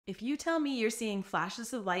If you tell me you're seeing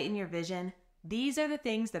flashes of light in your vision, these are the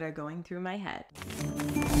things that are going through my head.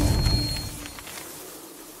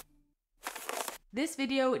 This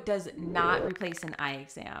video does not replace an eye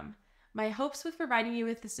exam. My hopes with providing you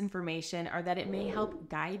with this information are that it may help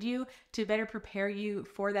guide you to better prepare you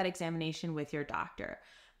for that examination with your doctor.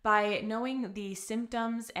 By knowing the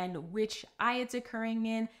symptoms and which eye it's occurring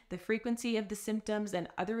in, the frequency of the symptoms, and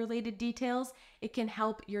other related details, it can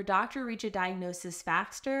help your doctor reach a diagnosis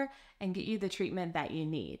faster and get you the treatment that you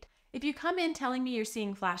need. If you come in telling me you're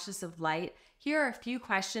seeing flashes of light, here are a few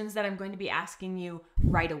questions that I'm going to be asking you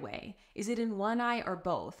right away. Is it in one eye or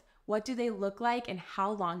both? What do they look like and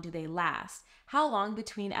how long do they last? How long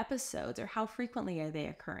between episodes, or how frequently are they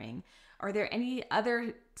occurring? Are there any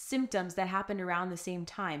other symptoms that happened around the same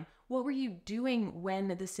time? What were you doing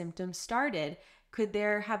when the symptoms started? Could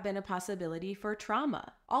there have been a possibility for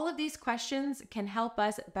trauma? All of these questions can help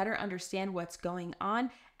us better understand what's going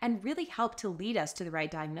on and really help to lead us to the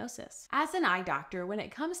right diagnosis. As an eye doctor, when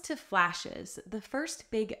it comes to flashes, the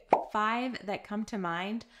first big 5 that come to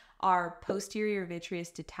mind are posterior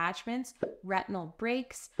vitreous detachments, retinal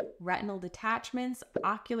breaks, retinal detachments,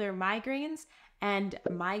 ocular migraines, and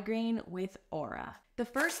migraine with aura. The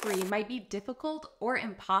first 3 might be difficult or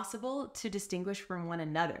impossible to distinguish from one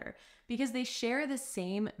another because they share the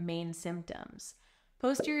same main symptoms.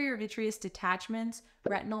 Posterior vitreous detachments,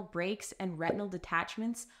 retinal breaks, and retinal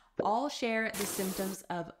detachments all share the symptoms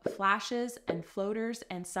of flashes and floaters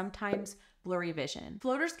and sometimes blurry vision.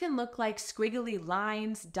 Floaters can look like squiggly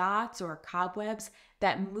lines, dots, or cobwebs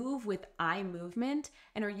that move with eye movement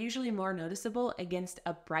and are usually more noticeable against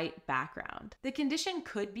a bright background. The condition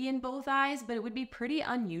could be in both eyes, but it would be pretty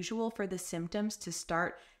unusual for the symptoms to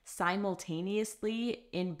start simultaneously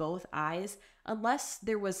in both eyes unless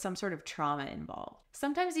there was some sort of trauma involved.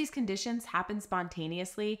 Sometimes these conditions happen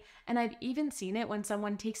spontaneously, and I've even seen it when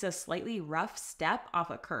someone takes a slightly rough step off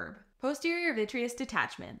a curb. Posterior vitreous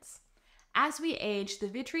detachments. As we age, the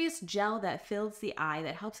vitreous gel that fills the eye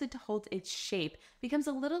that helps it to hold its shape becomes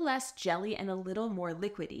a little less jelly and a little more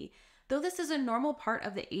liquidy. Though this is a normal part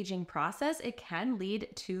of the aging process, it can lead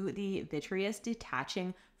to the vitreous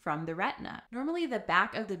detaching from the retina. Normally, the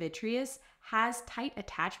back of the vitreous has tight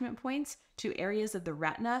attachment points to areas of the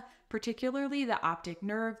retina, particularly the optic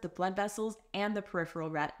nerve, the blood vessels, and the peripheral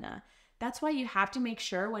retina. That's why you have to make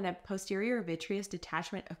sure when a posterior vitreous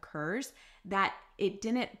detachment occurs that it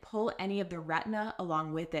didn't pull any of the retina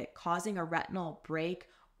along with it, causing a retinal break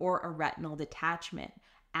or a retinal detachment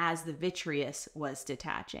as the vitreous was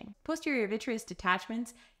detaching. Posterior vitreous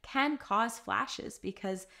detachments can cause flashes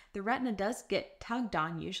because the retina does get tugged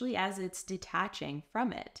on usually as it's detaching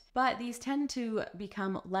from it. But these tend to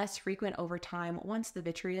become less frequent over time once the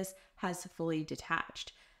vitreous has fully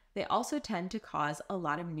detached. They also tend to cause a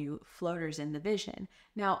lot of new floaters in the vision.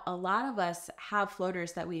 Now, a lot of us have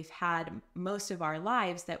floaters that we've had most of our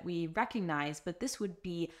lives that we recognize, but this would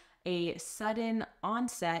be a sudden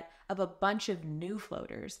onset of a bunch of new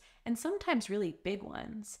floaters, and sometimes really big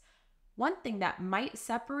ones. One thing that might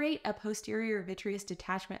separate a posterior vitreous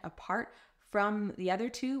detachment apart from the other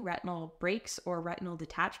 2, retinal breaks or retinal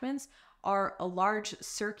detachments, are a large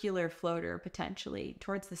circular floater potentially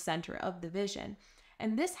towards the center of the vision.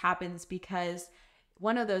 And this happens because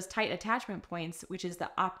one of those tight attachment points, which is the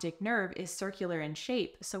optic nerve, is circular in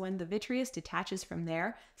shape. So when the vitreous detaches from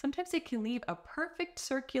there, sometimes it can leave a perfect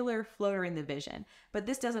circular floater in the vision, but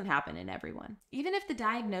this doesn't happen in everyone. Even if the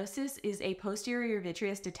diagnosis is a posterior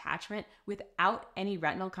vitreous detachment without any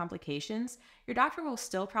retinal complications, your doctor will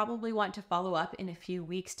still probably want to follow up in a few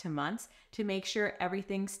weeks to months to make sure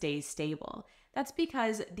everything stays stable. That's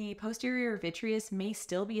because the posterior vitreous may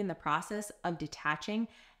still be in the process of detaching,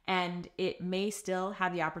 and it may still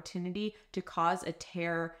have the opportunity to cause a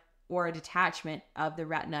tear or a detachment of the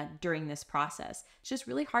retina during this process. It's just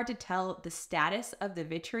really hard to tell the status of the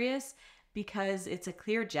vitreous because it's a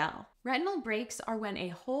clear gel. Retinal breaks are when a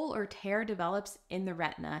hole or tear develops in the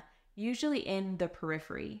retina, usually in the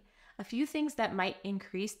periphery. A few things that might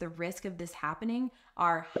increase the risk of this happening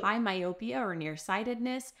are high myopia or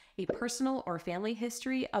nearsightedness, a personal or family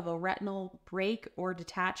history of a retinal break or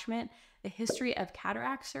detachment, a history of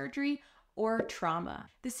cataract surgery, or trauma.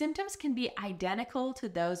 The symptoms can be identical to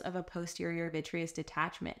those of a posterior vitreous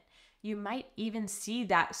detachment. You might even see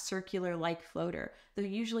that circular-like floater, though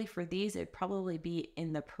usually for these it'd probably be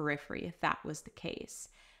in the periphery if that was the case.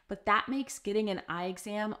 But that makes getting an eye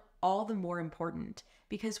exam all the more important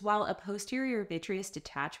because while a posterior vitreous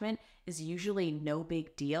detachment is usually no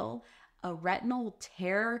big deal, a retinal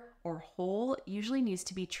tear or hole usually needs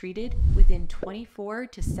to be treated within 24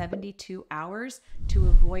 to 72 hours to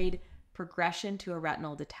avoid progression to a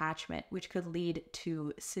retinal detachment, which could lead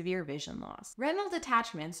to severe vision loss. Retinal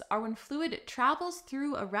detachments are when fluid travels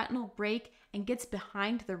through a retinal break and gets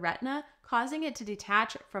behind the retina, causing it to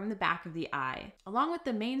detach from the back of the eye. Along with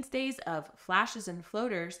the mainstays of flashes and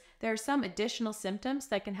floaters, there are some additional symptoms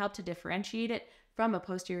that can help to differentiate it from a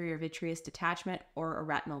posterior vitreous detachment or a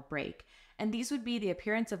retinal break. And these would be the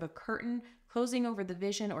appearance of a curtain closing over the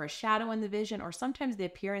vision or a shadow in the vision, or sometimes the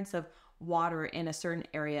appearance of water in a certain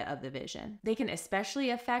area of the vision. They can especially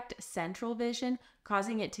affect central vision,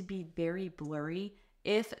 causing it to be very blurry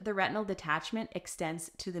if the retinal detachment extends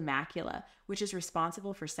to the macula, which is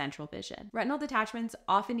responsible for central vision. Retinal detachments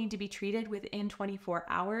often need to be treated within 24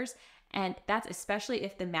 hours, and that's especially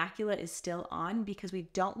if the macula is still on, because we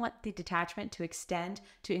don't want the detachment to extend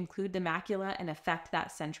to include the macula and affect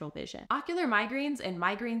that central vision. Ocular migraines and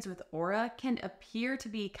migraines with aura can appear to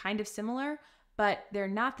be kind of similar, but they're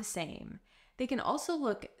not the same. They can also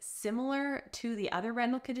look similar to the other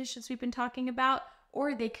retinal conditions we've been talking about,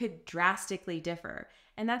 or they could drastically differ.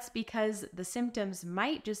 And that's because the symptoms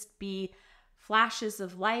might just be flashes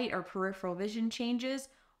of light or peripheral vision changes,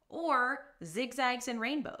 or zigzags and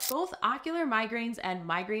rainbows. Both ocular migraines and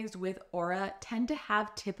migraines with aura tend to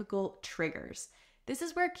have typical triggers. This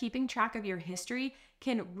is where keeping track of your history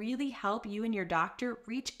can really help you and your doctor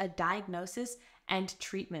reach a diagnosis and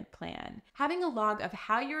treatment plan. Having a log of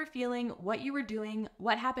how you were feeling, what you were doing,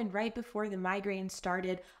 what happened right before the migraine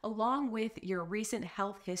started, along with your recent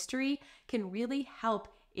health history, can really help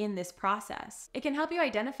in this process. It can help you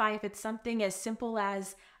identify if it's something as simple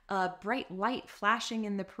as a bright light flashing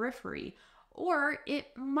in the periphery, or it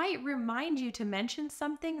might remind you to mention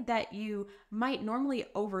something that you might normally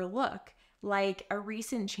overlook, like a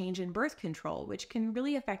recent change in birth control, which can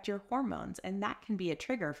really affect your hormones, and that can be a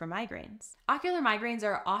trigger for migraines. Ocular migraines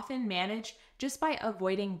are often managed just by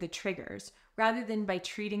avoiding the triggers rather than by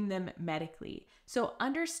treating them medically. So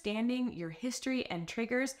understanding your history and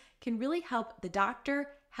triggers can really help the doctor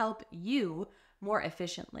help you more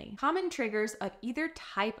efficiently. Common triggers of either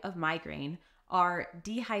type of migraine are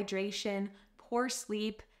dehydration, poor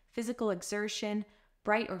sleep, physical exertion,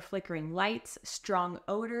 bright or flickering lights, strong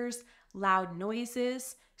odors, loud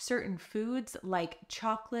noises, certain foods like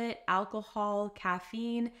chocolate, alcohol,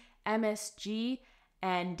 caffeine, MSG,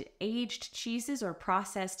 and aged cheeses or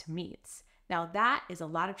processed meats. Now that is a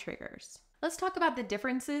lot of triggers. Let's talk about the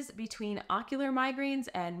differences between ocular migraines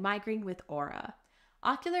and migraine with aura.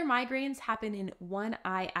 Ocular migraines happen in one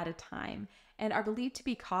eye at a time and are believed to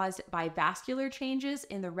be caused by vascular changes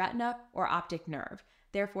in the retina or optic nerve.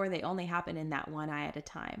 Therefore, they only happen in that one eye at a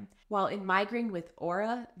time. While in migraine with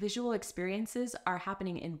aura, visual experiences are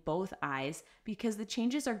happening in both eyes because the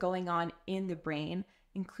changes are going on in the brain,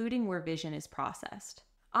 including where vision is processed.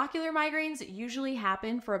 Ocular migraines usually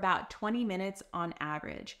happen for about 20 minutes on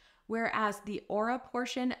average, whereas the aura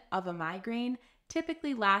portion of a migraine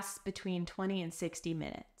typically lasts between 20 and 60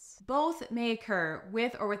 minutes. Both may occur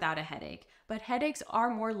with or without a headache, but headaches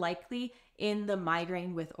are more likely in the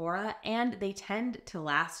migraine with aura, and they tend to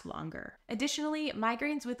last longer. Additionally,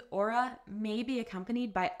 migraines with aura may be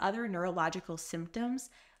accompanied by other neurological symptoms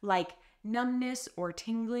like numbness or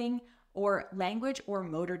tingling, or language or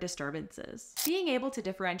motor disturbances. Being able to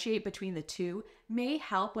differentiate between the two may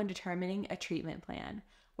help when determining a treatment plan,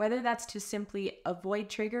 whether that's to simply avoid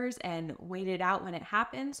triggers and wait it out when it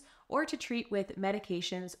happens, or to treat with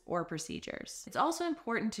medications or procedures. It's also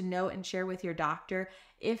important to note and share with your doctor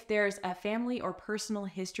if there's a family or personal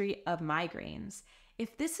history of migraines.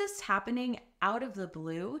 If this is happening out of the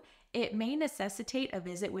blue, it may necessitate a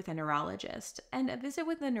visit with a neurologist, and a visit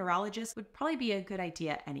with a neurologist would probably be a good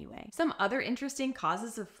idea anyway. Some other interesting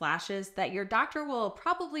causes of flashes that your doctor will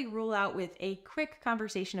probably rule out with a quick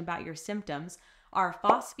conversation about your symptoms are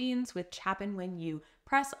phosphenes, which happen when you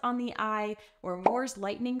press on the eye, or Moore's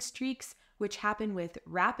lightning streaks, which happen with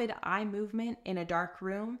rapid eye movement in a dark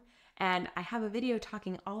room. And I have a video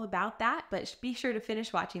talking all about that, but be sure to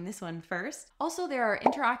finish watching this one first. Also, there are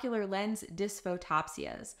intraocular lens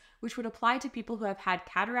dysphotopsias, which would apply to people who have had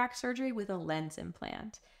cataract surgery with a lens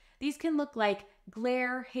implant. These can look like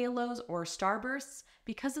glare, halos, or starbursts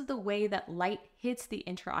because of the way that light hits the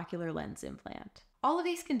intraocular lens implant. All of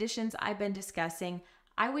these conditions I've been discussing,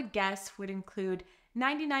 I would guess would include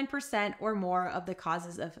 99% or more of the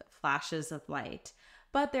causes of flashes of light.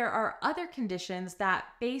 But there are other conditions that,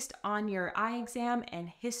 based on your eye exam and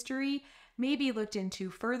history, may be looked into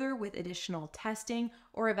further with additional testing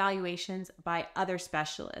or evaluations by other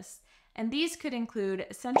specialists. And these could include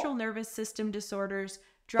central nervous system disorders,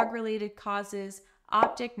 drug-related causes,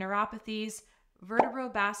 optic neuropathies,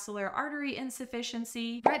 vertebrobascular artery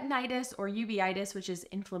insufficiency, retinitis or uveitis, which is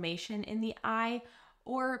inflammation in the eye,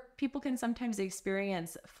 Or people can sometimes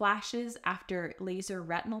experience flashes after laser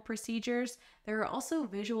retinal procedures. There are also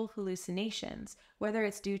visual hallucinations, whether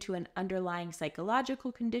it's due to an underlying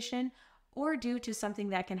psychological condition or due to something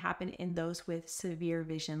that can happen in those with severe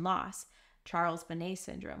vision loss, Charles Bonnet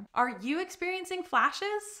syndrome. Are you experiencing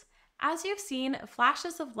flashes? As you've seen,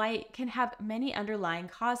 flashes of light can have many underlying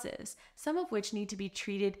causes, some of which need to be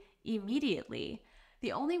treated immediately.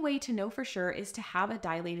 The only way to know for sure is to have a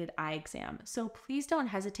dilated eye exam, so please don't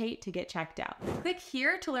hesitate to get checked out. Click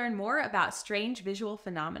here to learn more about strange visual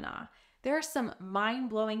phenomena. There are some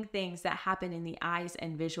mind-blowing things that happen in the eyes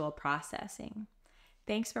and visual processing.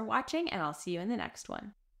 Thanks for watching, and I'll see you in the next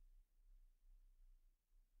one.